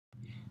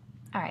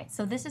All right,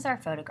 so this is our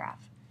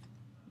photograph.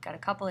 We've got a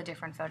couple of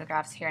different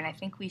photographs here, and I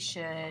think we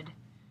should,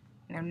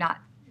 they're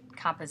not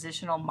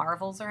compositional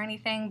marvels or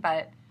anything,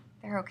 but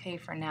they're okay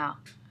for now.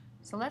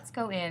 So let's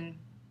go in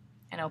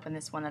and open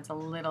this one that's a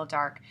little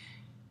dark.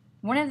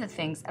 One of the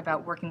things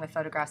about working with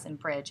photographs in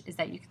Bridge is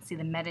that you can see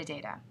the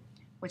metadata,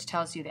 which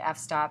tells you the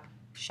f-stop,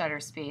 shutter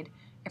speed,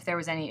 if there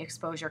was any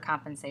exposure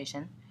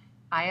compensation,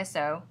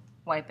 ISO,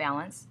 white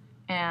balance,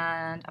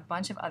 and a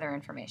bunch of other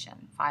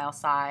information, file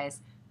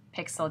size,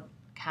 pixel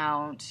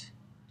count,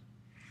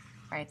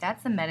 right?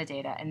 That's the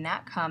metadata, and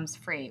that comes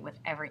free with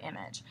every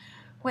image,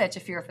 which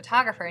if you're a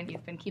photographer and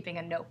you've been keeping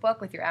a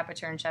notebook with your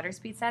aperture and shutter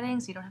speed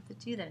settings, you don't have to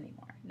do that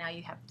anymore. Now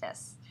you have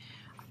this.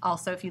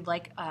 Also, if you'd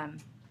like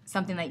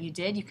something that you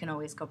did, you can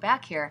always go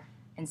back here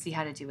and see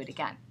how to do it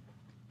again.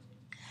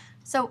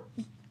 So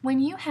when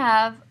you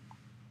have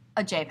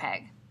a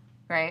JPEG,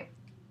 right?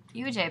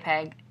 You have a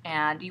JPEG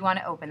and you want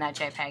to open that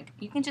JPEG,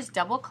 you can just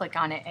double click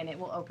on it and it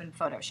will open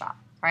Photoshop,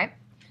 right?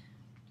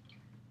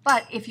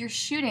 But if you're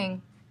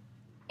shooting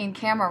in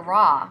Camera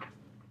Raw,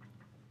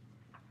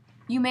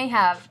 you may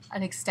have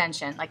an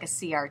extension like a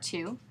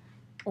CR2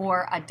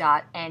 or a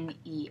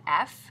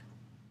 .NEF.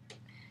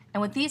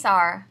 And what these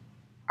are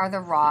the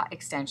raw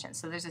extensions.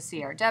 So there's a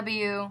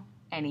CRW,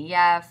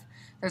 NEF,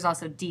 there's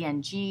also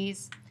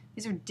DNGs.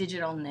 These are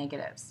digital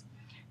negatives.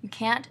 You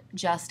can't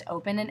just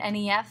open an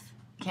NEF.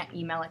 You can't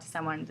email it to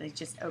someone, they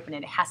just open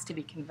it. It has to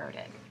be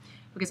converted.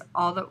 Because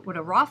what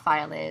a raw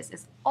file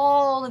is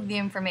all of the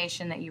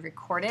information that you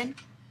recorded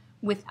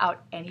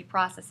without any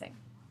processing,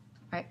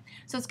 right?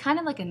 So it's kind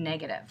of like a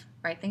negative,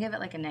 right? Think of it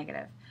like a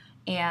negative.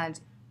 And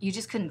you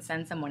just couldn't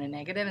send someone a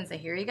negative and say,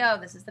 here you go,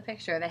 this is the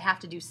picture. They have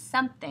to do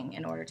something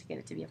in order to get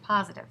it to be a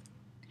positive.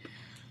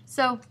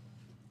 So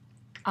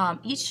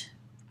each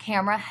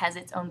camera has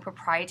its own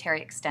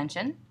proprietary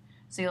extension.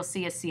 So you'll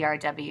see a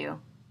CRW,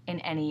 an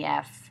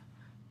NEF,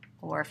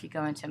 or if you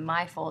go into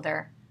my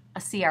folder, a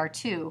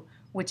CR2,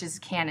 which is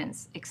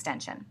Canon's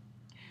extension.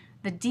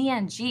 The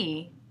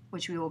DNG,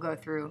 which we will go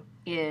through,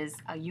 is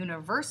a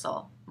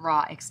universal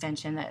raw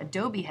extension that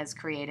Adobe has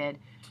created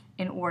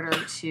in order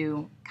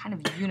to kind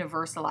of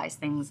universalize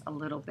things a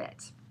little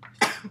bit.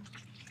 All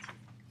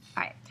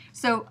right,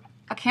 so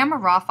a camera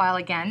raw file,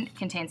 again,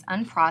 contains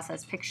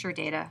unprocessed picture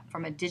data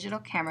from a digital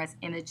camera's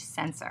image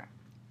sensor.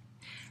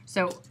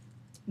 So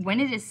when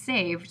it is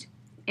saved,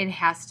 it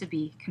has to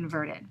be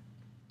converted.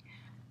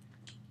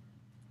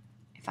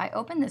 If I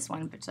open this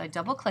one, so I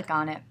double click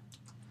on it,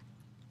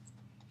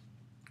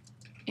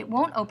 it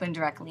won't open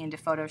directly into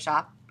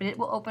Photoshop, but it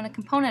will open a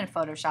component of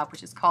Photoshop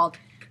which is called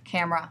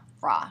Camera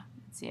Raw.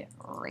 See it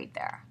right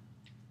there.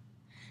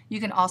 You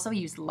can also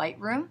use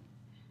Lightroom.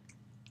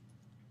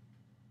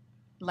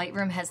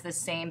 Lightroom has the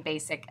same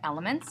basic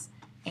elements,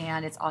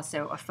 and it's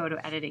also a photo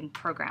editing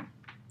program.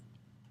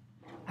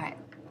 All right,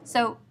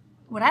 so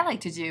what I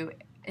like to do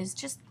is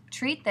just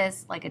treat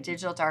this like a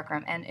digital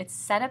darkroom, and it's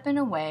set up in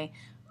a way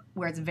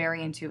where it's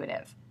very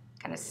intuitive.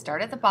 Kind of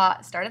start at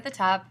the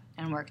top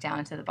and work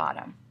down to the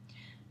bottom.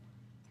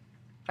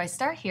 If I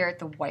start here at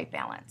the white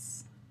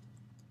balance,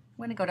 I'm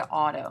going to go to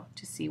auto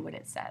to see what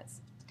it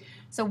says.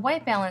 So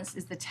white balance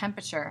is the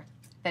temperature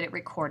that it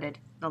recorded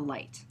the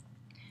light.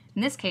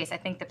 In this case, I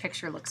think the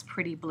picture looks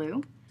pretty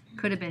blue.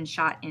 Could have been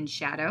shot in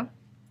shadow.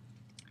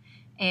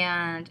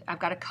 And I've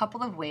got a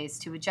couple of ways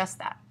to adjust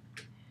that.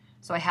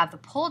 So I have the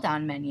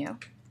pull-down menu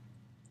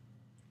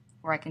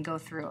where I can go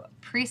through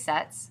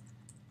presets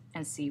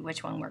and see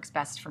which one works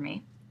best for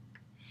me.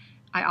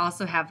 I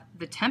also have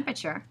the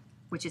temperature,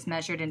 which is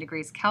measured in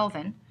degrees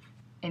Kelvin,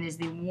 and is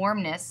the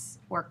warmness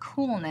or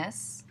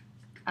coolness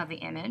of the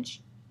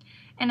image.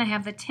 And I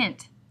have the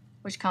tint,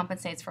 which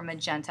compensates for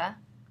magenta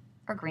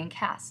or green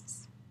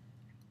casts.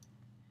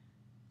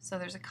 So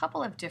there's a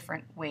couple of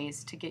different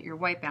ways to get your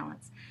white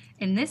balance.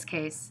 In this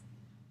case,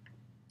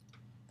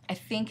 I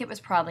think it was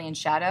probably in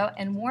shadow,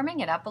 and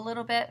warming it up a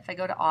little bit, if I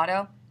go to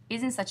auto,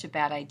 isn't such a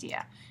bad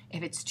idea.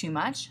 If it's too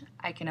much,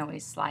 I can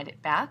always slide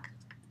it back.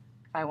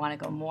 If I want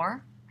to go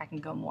more, I can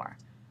go more.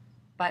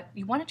 But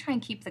you want to try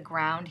and keep the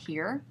ground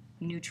here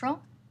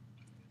neutral,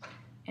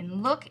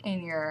 and look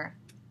in your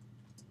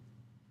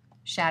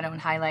shadow and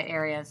highlight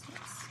areas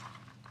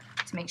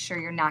to make sure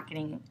you're not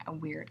getting a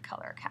weird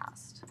color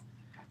cast.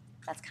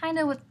 That's kind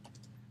of what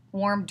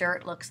warm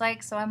dirt looks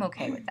like, so I'm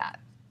okay with that.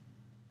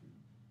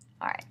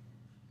 All right.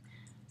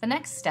 The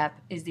next step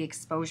is the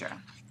exposure.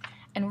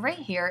 And right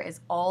here is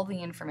all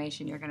the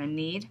information you're going to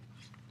need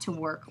to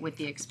work with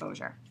the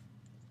exposure.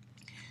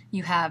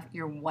 You have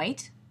your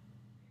white,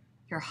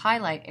 your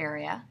highlight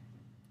area,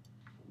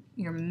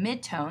 your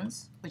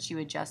midtones, which you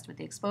adjust with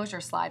the exposure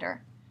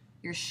slider,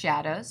 your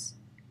shadows,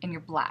 and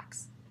your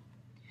blacks.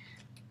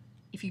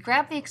 If you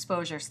grab the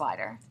exposure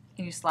slider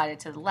and you slide it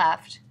to the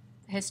left,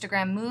 the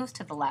histogram moves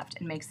to the left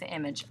and makes the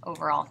image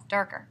overall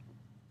darker.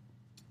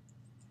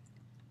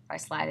 If I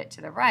slide it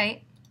to the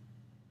right,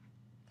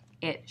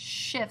 it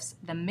shifts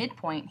the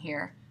midpoint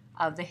here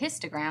of the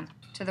histogram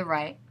to the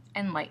right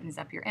and lightens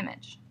up your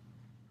image.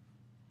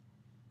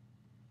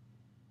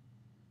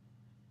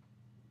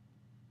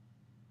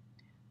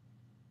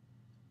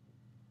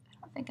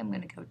 don't think I'm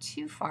going to go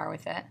too far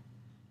with it.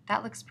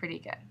 That looks pretty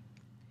good.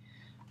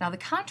 Now the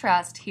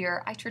contrast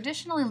here, I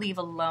traditionally leave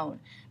alone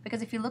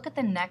because if you look at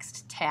the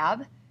next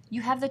tab,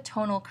 you have the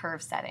tonal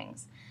curve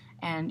settings,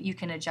 and you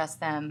can adjust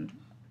them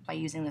by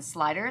using the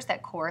sliders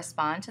that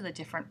correspond to the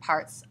different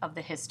parts of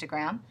the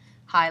histogram: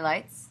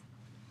 highlights,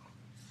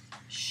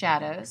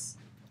 shadows,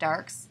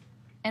 darks,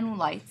 and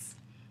lights.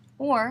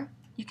 Or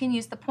you can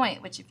use the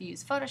point, which if you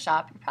use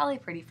Photoshop, you're probably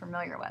pretty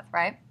familiar with,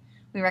 right?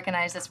 We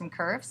recognize this from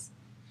curves.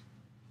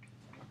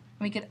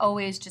 We could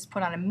always just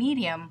put on a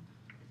medium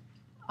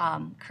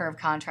curve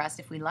contrast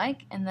if we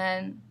like, and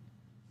then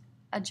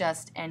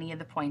adjust any of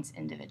the points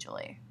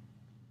individually.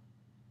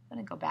 I'm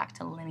going to go back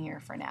to linear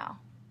for now.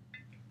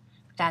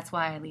 That's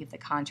why I leave the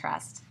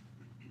contrast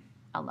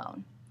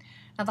alone.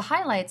 Now the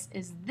highlights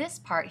is this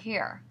part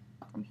here,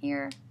 from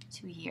here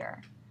to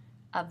here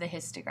of the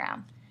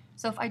histogram.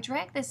 So if I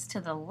drag this to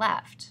the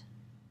left,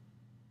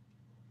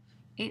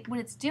 what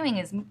it's doing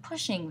is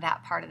pushing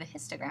that part of the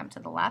histogram to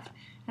the left.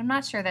 I'm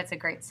not sure that's a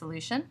great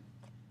solution.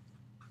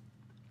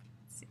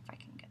 Let's see if I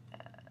can get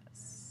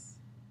this.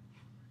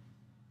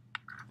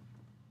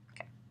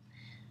 Okay.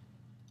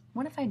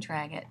 What if I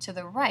drag it to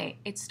the right?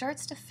 It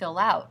starts to fill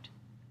out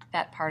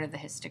that part of the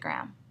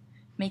histogram,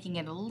 making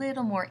it a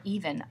little more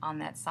even on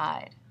that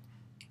side.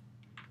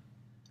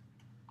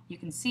 You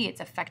can see it's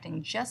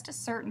affecting just a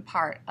certain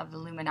part of the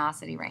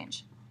luminosity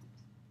range.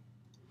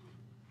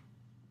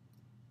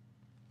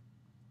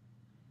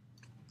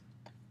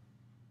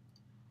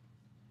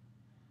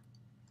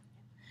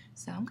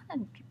 So I'm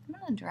gonna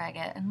drag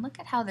it and look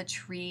at how the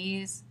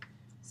trees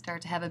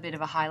start to have a bit of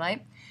a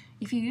highlight.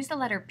 If you use the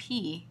letter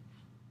P,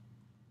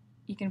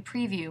 you can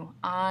preview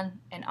on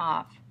and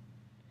off.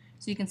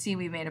 So you can see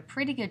we've made a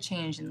pretty good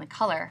change in the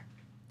color,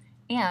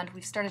 and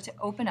we've started to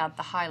open up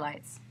the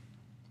highlights.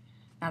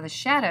 Now the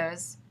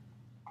shadows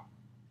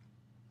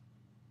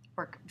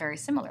work very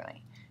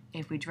similarly.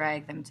 If we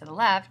drag them to the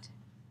left,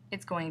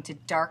 it's going to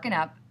darken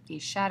up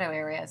these shadow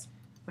areas,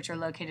 which are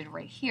located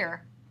right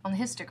here on the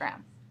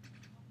histogram.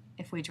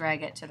 If we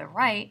drag it to the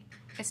right,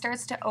 it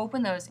starts to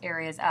open those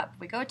areas up.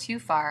 If we go too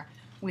far,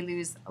 we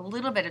lose a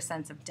little bit of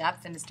sense of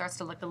depth and it starts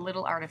to look a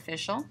little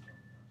artificial.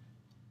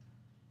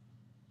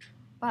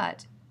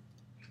 But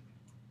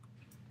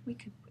we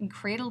could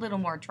create a little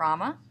more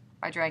drama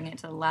by dragging it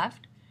to the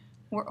left,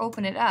 or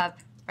open it up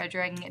by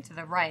dragging it to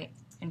the right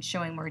and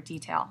showing more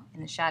detail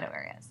in the shadow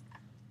areas.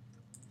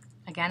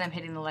 Again, I'm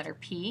hitting the letter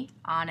P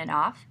on and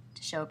off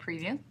to show a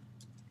preview.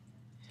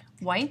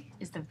 White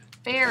is the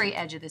very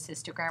edge of this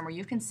histogram where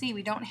you can see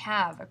we don't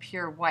have a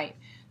pure white.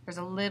 There's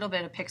a little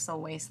bit of pixel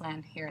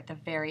wasteland here at the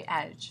very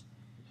edge.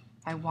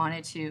 If I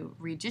wanted to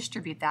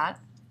redistribute that,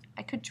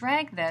 I could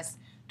drag this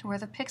to where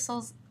the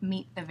pixels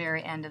meet the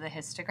very end of the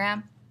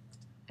histogram.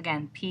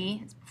 Again,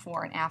 P is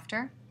before and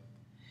after.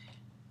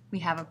 We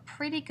have a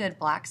pretty good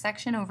black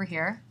section over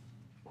here.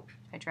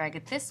 If I drag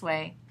it this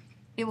way,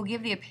 it will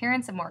give the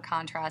appearance of more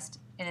contrast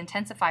and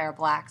intensify our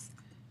blacks.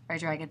 If I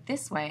drag it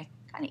this way,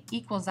 it kind of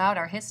equals out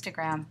our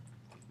histogram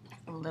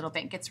a little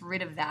bit, gets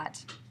rid of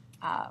that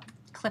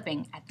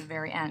clipping at the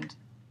very end.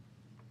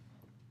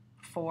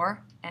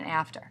 Before and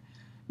after.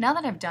 Now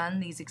that I've done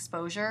these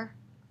exposure,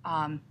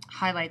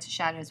 highlights,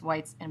 shadows,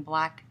 whites, and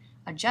black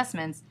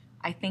adjustments,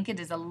 I think it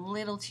is a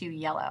little too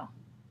yellow.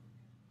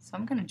 So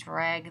I'm going to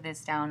drag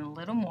this down a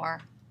little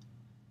more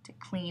to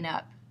clean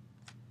up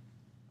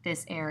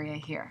this area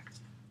here.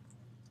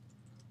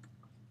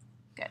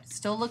 Good.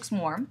 Still looks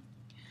warm.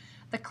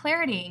 The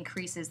clarity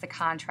increases the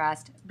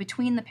contrast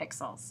between the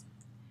pixels.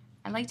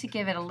 I like to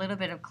give it a little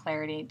bit of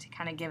clarity to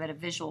kind of give it a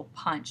visual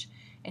punch.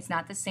 It's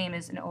not the same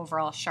as an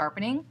overall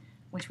sharpening,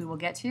 which we will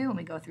get to when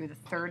we go through the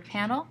third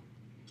panel,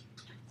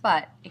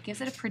 but it gives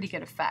it a pretty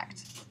good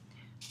effect.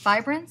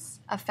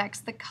 Vibrance affects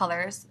the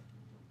colors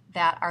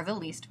that are the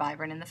least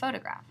vibrant in the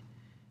photograph.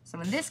 So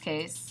in this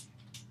case,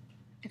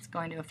 it's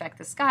going to affect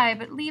the sky,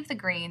 but leave the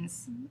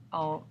greens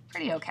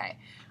pretty okay.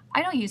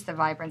 I don't use the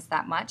vibrance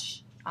that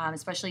much,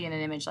 especially in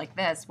an image like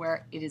this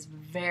where it is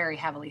very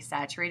heavily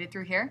saturated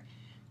through here.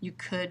 You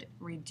could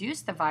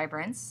reduce the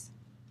vibrance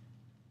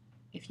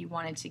if you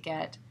wanted to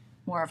get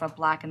more of a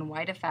black and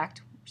white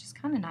effect, which is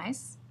kind of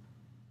nice.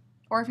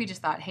 Or if you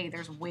just thought, hey,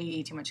 there's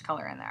way too much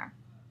color in there.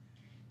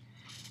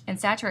 And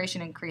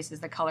saturation increases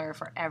the color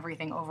for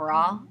everything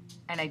overall,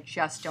 and I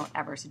just don't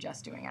ever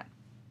suggest doing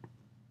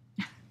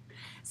it.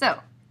 So,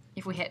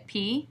 if we hit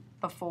P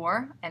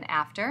before and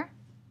after,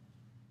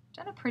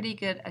 done a pretty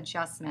good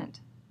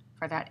adjustment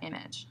for that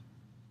image.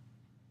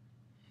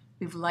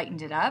 We've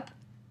lightened it up.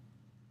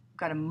 We've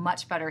got a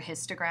much better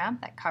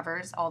histogram that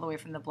covers all the way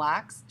from the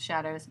blacks,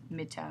 shadows,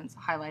 midtones,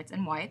 highlights,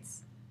 and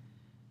whites.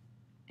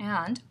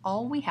 And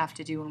all we have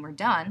to do when we're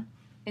done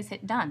is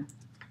hit done.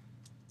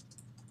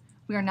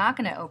 We are not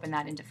going to open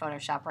that into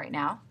Photoshop right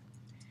now.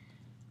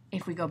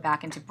 If we go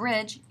back into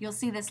Bridge, you'll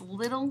see this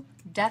little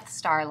Death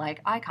Star-like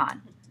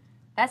icon.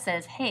 That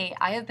says, hey,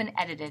 I have been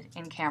edited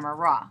in Camera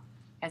Raw,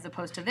 as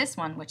opposed to this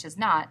one, which is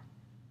not.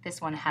 This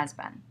one has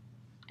been,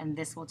 and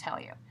this will tell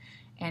you.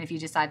 And if you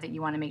decide that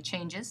you want to make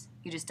changes,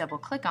 you just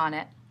double-click on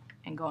it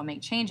and go and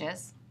make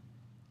changes,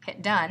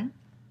 hit done,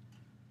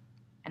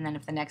 and then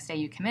if the next day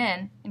you come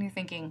in and you're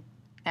thinking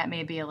that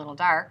may be a little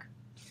dark,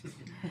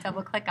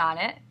 double click on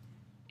it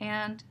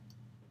and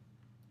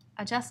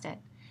adjust it.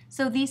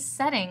 So these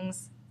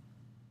settings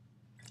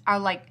are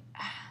like,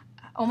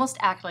 almost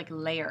act like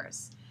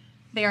layers.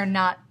 They are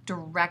not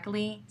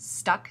directly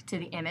stuck to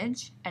the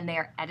image, and they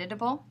are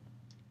editable,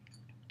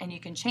 and you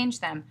can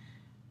change them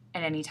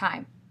at any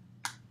time.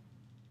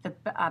 The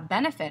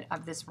benefit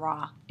of this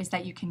RAW is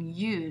that you can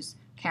use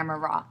Camera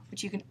Raw,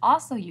 but you can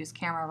also use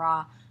Camera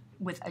Raw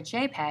with a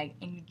JPEG,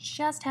 and you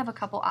just have a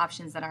couple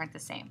options that aren't the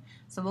same.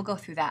 So we'll go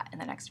through that in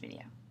the next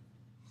video.